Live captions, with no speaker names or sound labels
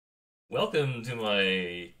Welcome to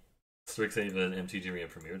my Strixhaven MTG Re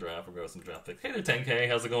Premiere Draft. We're going with some draft picks. Hey there, 10K.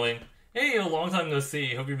 How's it going? Hey, a long time no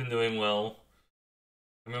see. Hope you've been doing well.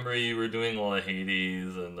 I remember you were doing a lot of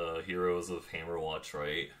Hades and Heroes of Hammerwatch,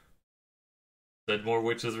 right? Sedmore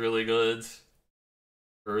Witch is really good.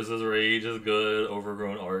 Urza's Rage is good.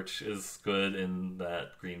 Overgrown Arch is good in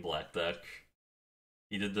that green-black deck.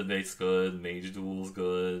 Heated Debate's good. Mage Duel's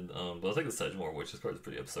good. But I think the Sedmore Witch's card is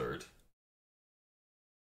pretty absurd.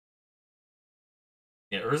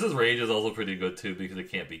 Yeah, Urza's Rage is also pretty good too because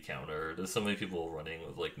it can't be countered. There's so many people running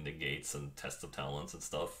with like negates and test of talents and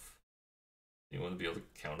stuff. You want to be able to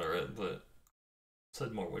counter it, but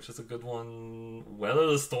Sedmore Witch is a good one. Weather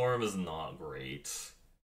the Storm is not great.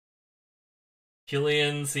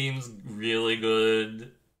 Killian seems really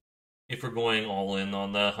good. If we're going all in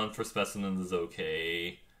on that, Hunt for Specimens is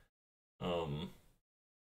okay.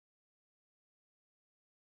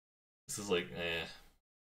 This is like, eh.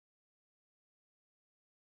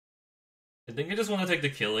 I think I just want to take the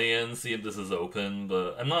Killian, see if this is open,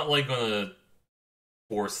 but I'm not like gonna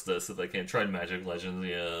force this if I can. Try Magic Legends,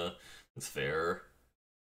 yeah, that's fair.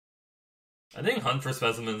 I think Hunt for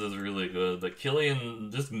Specimens is really good, but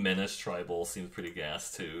Killian, just Menace Tribal seems pretty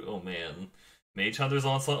gas too. Oh man. Mage Hunter's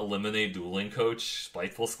Onslaught, Eliminate Dueling Coach,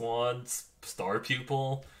 Spiteful Squad, Star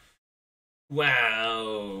Pupil.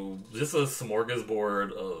 Wow, just a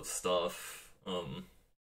smorgasbord of stuff.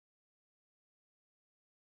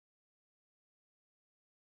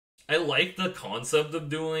 I like the concept of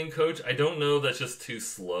Dueling Coach. I don't know, that's just too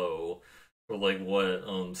slow for like what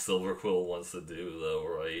Silver Quill wants to do though,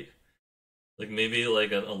 right? Like maybe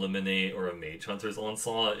like an Eliminate or a Mage Hunter's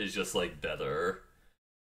Onslaught is just like better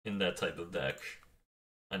in that type of deck.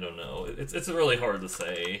 I don't know. It's really hard to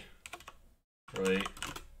say, right?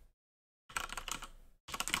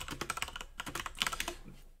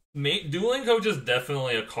 Dueling Coach is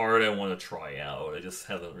definitely a card I want to try out. I just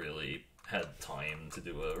haven't really had time to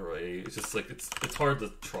do it, right? It's just like it's hard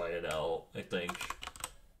to try it out, I think.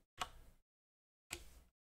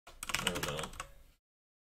 I don't know.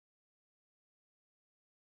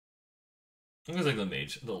 I'm gonna take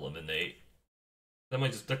the Eliminate.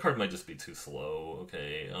 That card might just be too slow.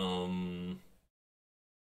 Okay,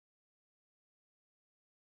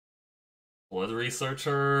 Blood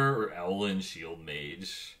Researcher or Owlin Shield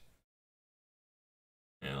Mage.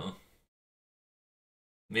 Yeah.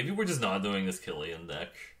 Maybe we're just not doing this Killian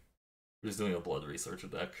deck. We're just doing a Blood Researcher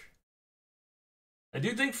deck. I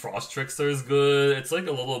do think Frost Trickster is good. It's like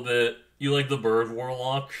a little bit... You like the Bird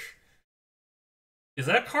Warlock? Is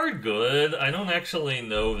that card good? I don't actually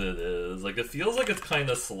know if it is. Like, it feels like it's kind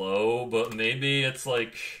of slow, but maybe it's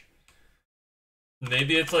like...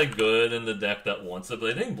 Maybe it's like good in the deck that wants it,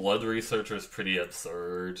 but I think Blood Researcher is pretty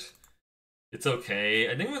absurd. It's okay.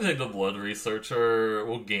 I think we'll take the Blood Researcher.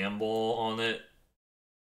 We'll gamble on it.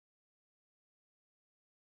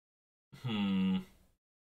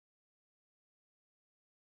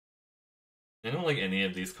 I don't like any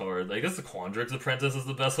of these cards. I guess the Quandrix Apprentice is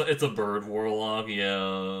the best one. It's a Bird Warlock,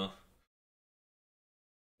 yeah.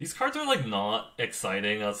 These cards are like not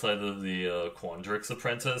exciting outside of the Quandrix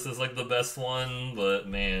Apprentice is like the best one, but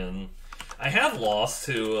man. I have lost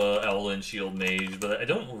to Owlin Shield Mage, but I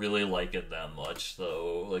don't really like it that much,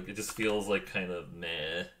 though. Like, it just feels like kind of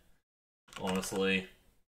meh, honestly.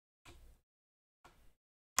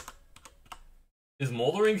 Is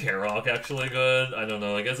Moldering Karok actually good? I don't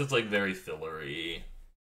know. I guess it's like very fillery.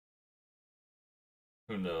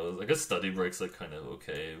 Who knows? I guess Study Break's like kind of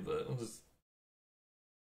okay, but I'll just...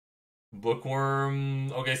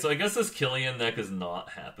 Bookworm... Okay, so I guess this Killian deck is not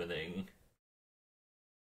happening.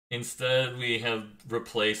 Instead, we have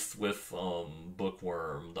replaced with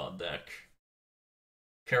Bookworm.deck.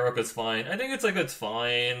 Karok is fine. I think it's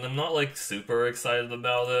fine. I'm not like super excited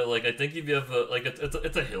about it. Like I think if you have a like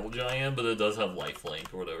it's a hill giant, but it does have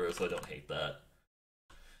lifelink or whatever, so I don't hate that.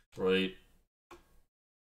 Right?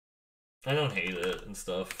 I don't hate it and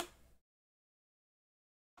stuff.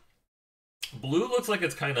 Blue looks like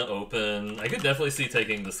it's kind of open. I could definitely see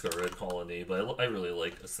taking the Skurrid Colony, but I really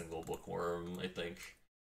like a single Bookworm, I think,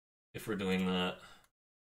 if we're doing that.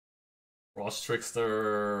 Frost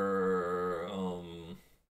Trickster,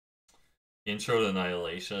 Intro to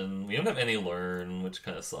Annihilation. We don't have any Learn, which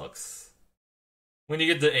kind of sucks. When you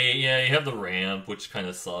get to 8, yeah, you have the ramp, which kind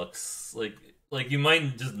of sucks. Like you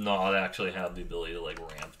might just not actually have the ability to like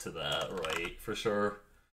ramp to that, right? For sure.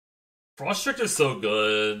 Frost Trickster's so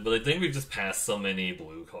good, but I think we've just passed so many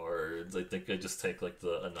blue cards. I think I just take like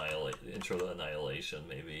the Intro to Annihilation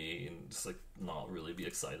maybe, and just like not really be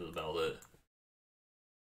excited about it.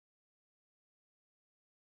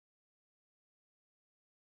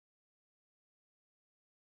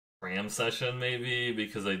 Cram Session, maybe,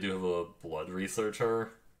 because I do have a Blood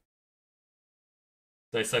Researcher.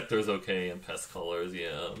 Dissector is okay in Pest Colors,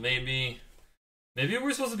 yeah. Maybe. Maybe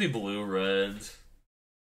we're supposed to be blue-red.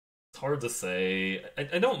 It's hard to say.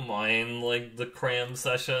 I don't mind, like, the Cram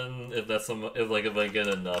Session if that's if I get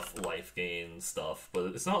enough life gain stuff, but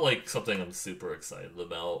it's not like something I'm super excited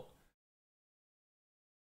about.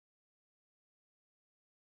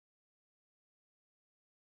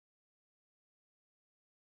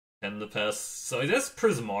 And the pest. So I guess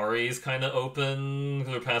Prismari is kind of open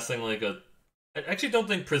because we're passing like a. I actually don't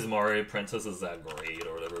think Prismari Apprentice is that great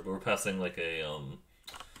or whatever, but we're passing like a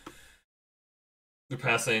We're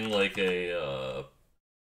passing like a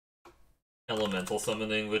elemental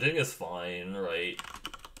summoning, which I think is fine, right?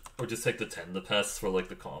 Or just take the Tend the Pest for like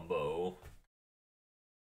the combo.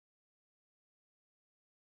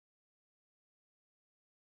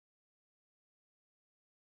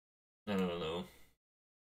 I don't know.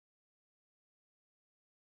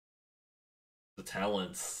 The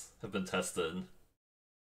talents have been tested.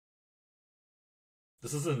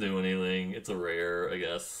 This doesn't do anything. It's a rare, I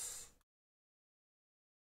guess.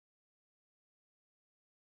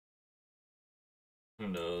 Who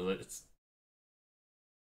knows? It's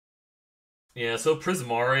yeah. So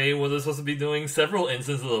Prismari, what is supposed to be doing? Several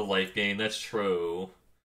instances of life gain. That's true.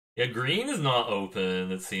 Yeah, green is not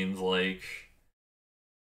open. It seems like.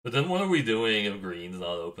 But then what are we doing if green's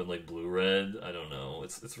not open? Like blue red? I don't know.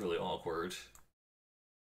 It's really awkward.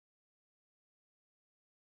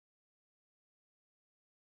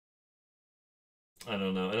 I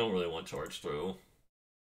don't know. I don't really want charge through.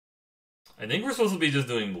 I think we're supposed to be just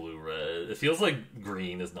doing blue-red. It feels like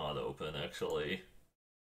green is not open, actually.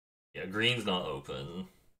 Yeah, green's not open.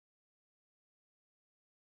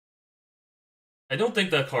 I don't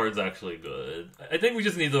think that card's actually good. I think we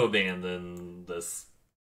just need to abandon this.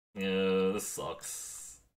 Yeah, this sucks.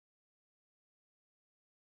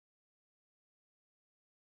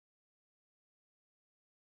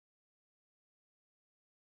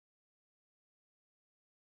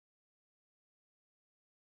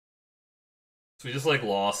 So we just like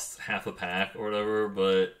lost half a pack or whatever,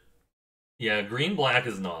 but yeah, green-black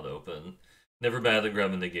is not open. Never bad to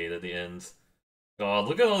grab a negate at the end. God,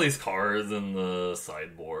 look at all these cards in the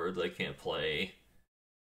sideboard I can't play.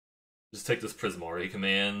 Just take this Prismari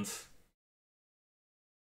command.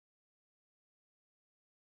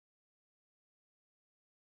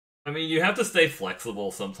 I mean, you have to stay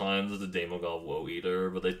flexible sometimes as a Demogod Woe Eater,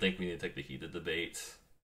 but I think we need to take the heated debate.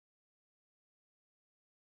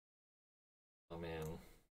 Oh man.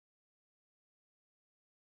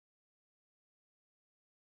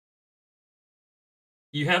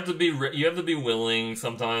 You have to be willing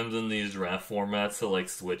sometimes in these draft formats to like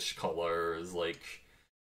switch colors, like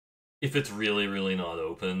if it's really not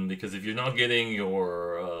open, because if you're not getting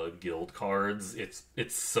your guild cards,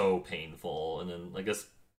 it's so painful. And then I guess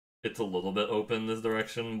it's a little bit open this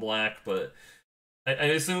direction, black, but I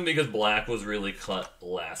assume because black was really cut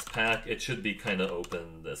last pack, it should be kind of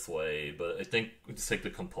open this way. But I think we just take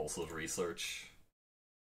the compulsive research.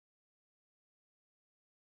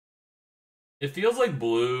 It feels like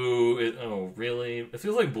blue. Oh, really? It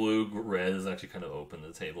feels like blue red is actually kind of open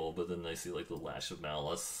the table, but then I see like the Lash of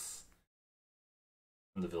Malice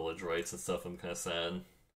and the Village Rites and stuff. I'm kind of sad.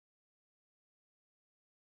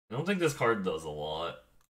 I don't think this card does a lot.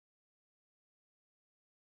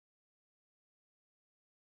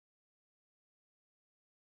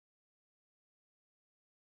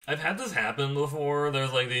 I've had this happen before.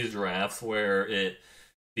 There's like these drafts where it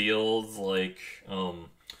feels like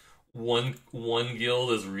one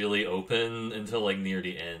guild is really open until like near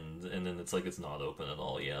the end, and then it's like it's not open at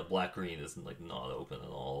all. Yeah, black green isn't like not open at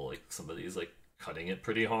all. Like somebody's like cutting it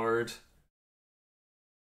pretty hard.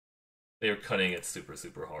 They are cutting it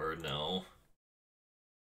super hard now.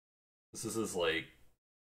 This is his like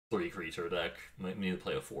 3 creature deck. Might need to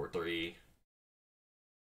play a 4/3.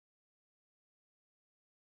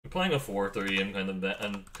 I'm playing a 4/3.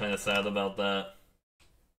 I'm kind of sad about that.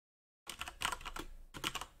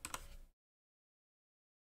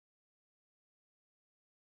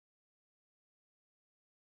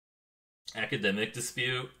 Academic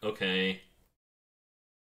dispute. Okay.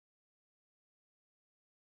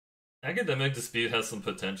 Academic dispute has some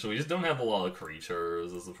potential. We just don't have a lot of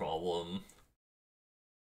creatures. Is the problem.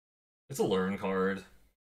 It's a learn card.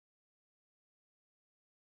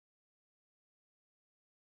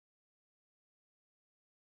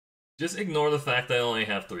 Just ignore the fact that I only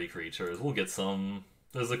have 3 creatures. We'll get some.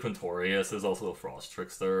 There's a Quintorius. There's also a Frost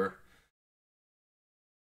Trickster.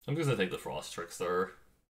 I'm just gonna take the Frost Trickster.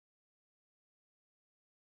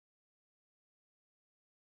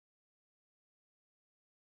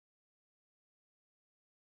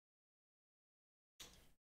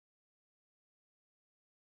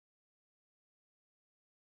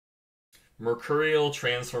 Mercurial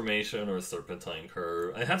Transformation or Serpentine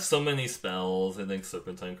Curve. I have so many spells, I think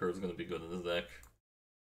Serpentine Curve is going to be good in this deck.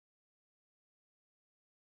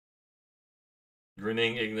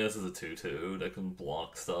 Grinning Ignis is a 2/2 that can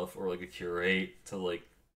block stuff, or like a Curate to like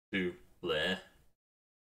do bleh.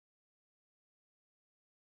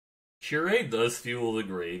 Curate does fuel the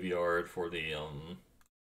graveyard for the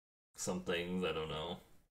some things, I don't know.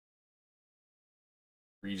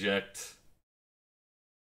 Reject.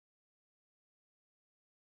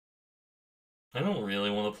 I don't really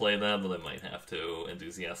want to play that, but I might have to.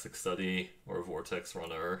 Enthusiastic Study or Vortex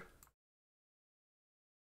Runner.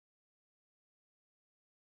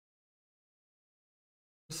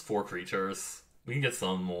 Just 4 creatures. We can get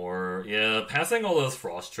some more. Yeah, passing all those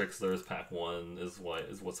Frost Tricksters pack 1 is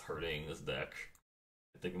what's hurting this deck.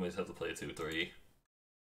 I think we might have to play a 2/3.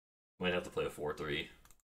 Might have to play a 4/3.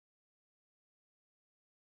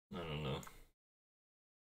 I don't know.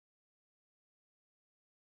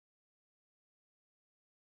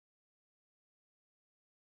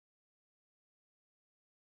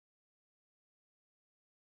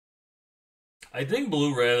 I think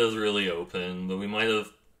blue-red is really open, but we might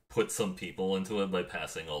have put some people into it by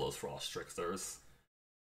passing all those Frost Tricksters.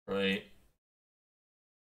 Right?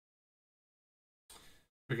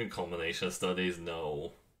 Freaking Culmination Studies,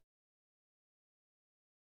 no.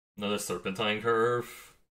 Another Serpentine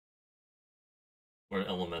Curve. Or an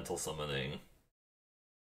Elemental Summoning.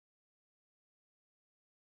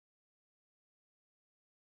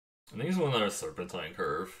 I think it's one another Serpentine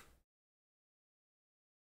Curve.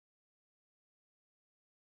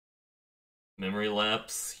 Memory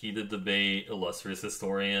Lapse, Heated Debate, Illustrious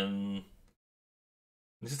Historian.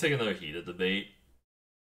 Let's just take another Heated Debate.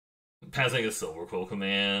 Passing a Silver Quill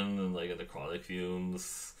Command and like a Necrotic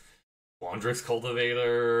Fumes. Wandrix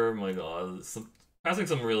Cultivator. My god. Passing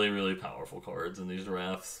some really, really powerful cards in these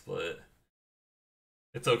drafts, but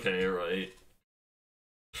it's okay, right?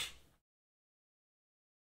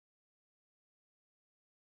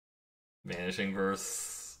 Vanishing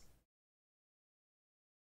Verse.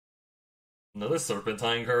 Another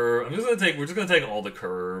Serpentine Curve. We're just gonna take all the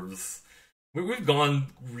curves. We've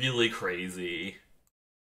gone really crazy.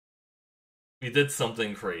 We did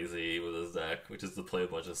something crazy with this deck, which is to play a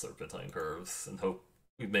bunch of Serpentine Curves and hope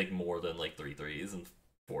we make more than like 3/3s and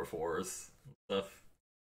 4/4s and stuff.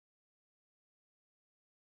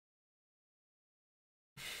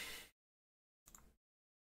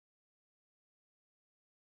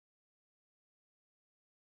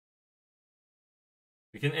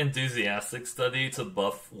 We can Enthusiastic Study to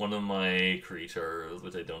buff one of my creatures,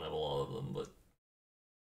 which I don't have a lot of them, but...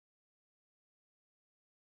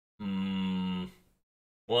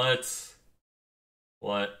 What?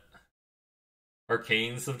 What?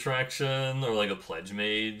 Arcane Subtraction? Or like a Pledge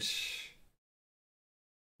Mage?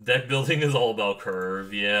 Deck building is all about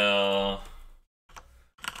curve, yeah.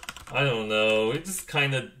 I don't know, it just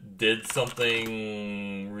kind of did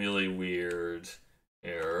something really weird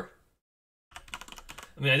here.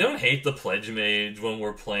 I mean, I don't hate the Pledge Mage when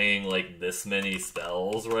we're playing, like, this many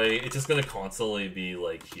spells, right? It's just gonna constantly be,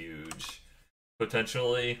 like, huge.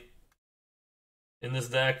 Potentially. In this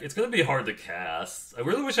deck. It's gonna be hard to cast. I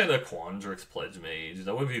really wish I had a Quandrix Pledge Mage.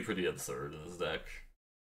 That would be pretty absurd in this deck.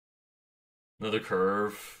 Another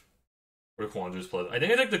Curve. Or Quandrix Pledge... I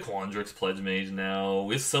think I take the Quandrix Pledge Mage now.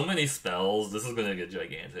 We have so many spells, this is gonna get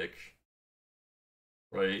gigantic.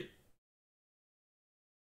 Right?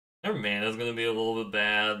 Their mana's gonna be a little bit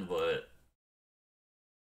bad, but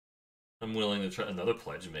I'm willing to try another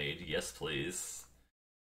Pledge Mage. Yes, please.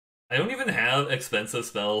 I don't even have expensive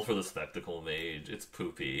spell for the Spectacle Mage. It's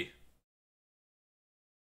poopy.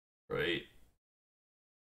 Right?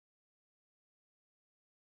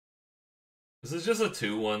 This is just a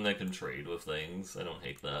 2/1 that can trade with things. I don't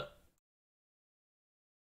hate that.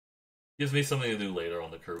 Gives me something to do later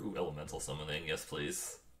on the curve. Ooh, Elemental Summoning. Yes,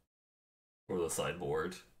 please. Or the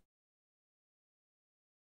sideboard.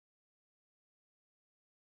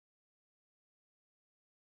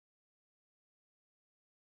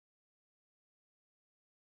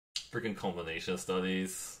 Freaking Culmination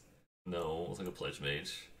Studies. No, it's like a Pledge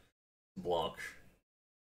Mage. Block.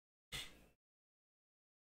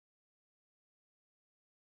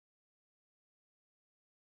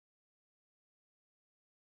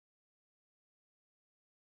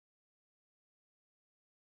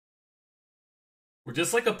 We're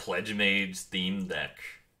just like a Pledge Mage themed deck.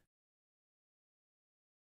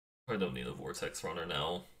 I don't need a Vortex Runner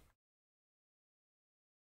now.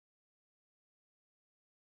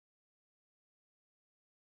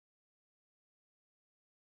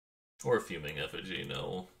 Or a Fuming Effigy,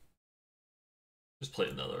 no. Just play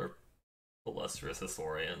another Illustrious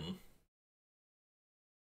Historian.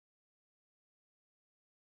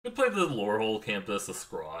 Could play the Lorehole Campus, a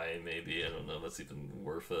Scry, maybe. I don't know. That's even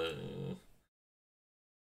worth it.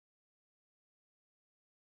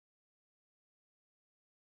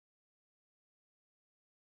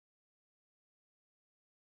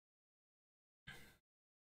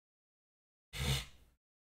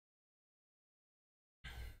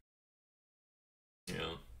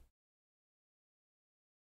 Yeah.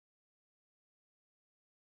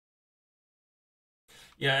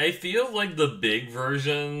 Yeah, I feel like the big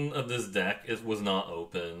version of this deck was not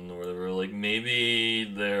open or whatever. Like maybe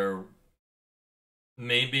there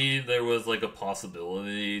was like a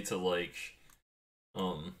possibility to like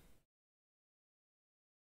um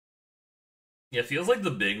yeah, it feels like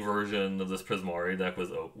the big version of this Prismari deck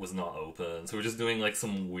was not open. So we're just doing like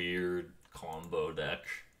some weird combo deck.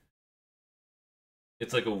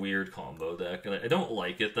 It's like a weird combo deck, and I don't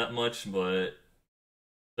like it that much, but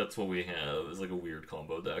that's what we have. Is like a weird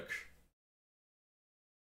combo deck.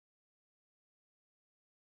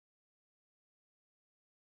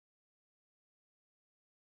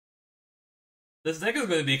 This deck is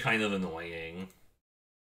going to be kind of annoying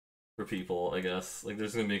for people, I guess. Like,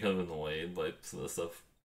 there's going to be kind of annoyed by some of this stuff.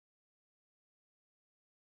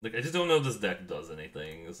 Like, I just don't know if this deck does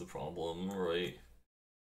anything, is the problem, right?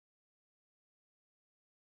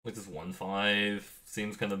 Like, this 1/5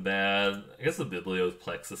 seems kind of bad. I guess the Biblio's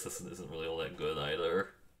Plexus isn't really all that good either.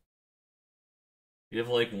 You have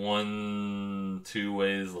like 2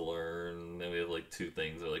 ways to learn, and we have like 2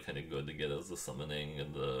 things that are like kind of good to get as the summoning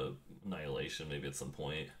and the annihilation maybe at some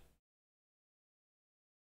point.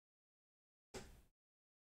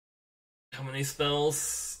 How many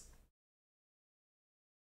spells?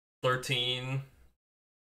 13.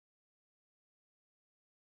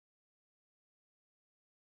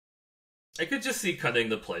 I could just see cutting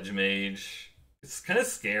the Pledge Mage. It's kind of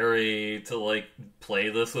scary to like play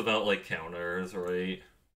this without like counters, right?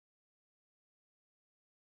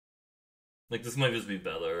 Like this might just be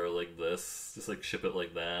better like this. Just like ship it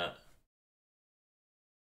like that.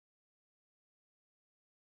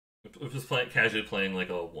 We're just casually playing like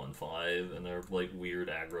a 1/5 and they're like weird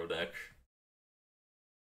aggro deck.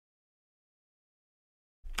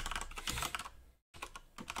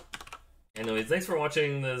 Anyways, thanks for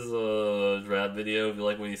watching this draft video. If you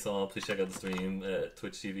like what you saw, please check out the stream at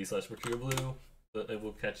twitch.tv/MercurioBlue. But I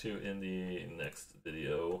will catch you in the next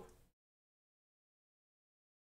video.